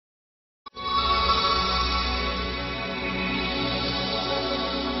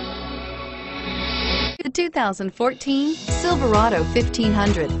2014 Silverado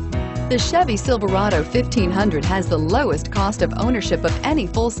 1500. The Chevy Silverado 1500 has the lowest cost of ownership of any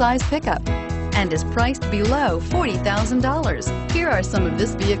full-size pickup and is priced below $40,000. Here are some of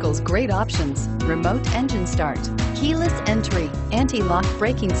this vehicle's great options: remote engine start, keyless entry, anti-lock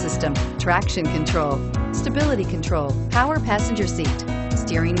braking system, traction control, stability control, power passenger seat,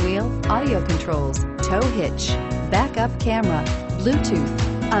 steering wheel audio controls, tow hitch, backup camera, Bluetooth.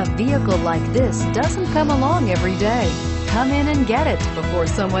 A vehicle like this doesn't come along every day. Come in and get it before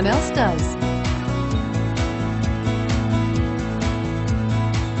someone else does.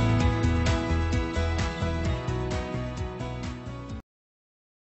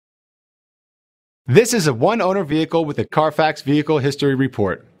 This is a one-owner vehicle with a Carfax Vehicle History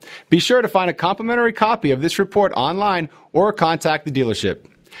Report. Be sure to find a complimentary copy of this report online or contact the dealership.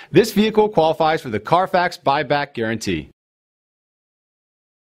 This vehicle qualifies for the Carfax Buyback Guarantee.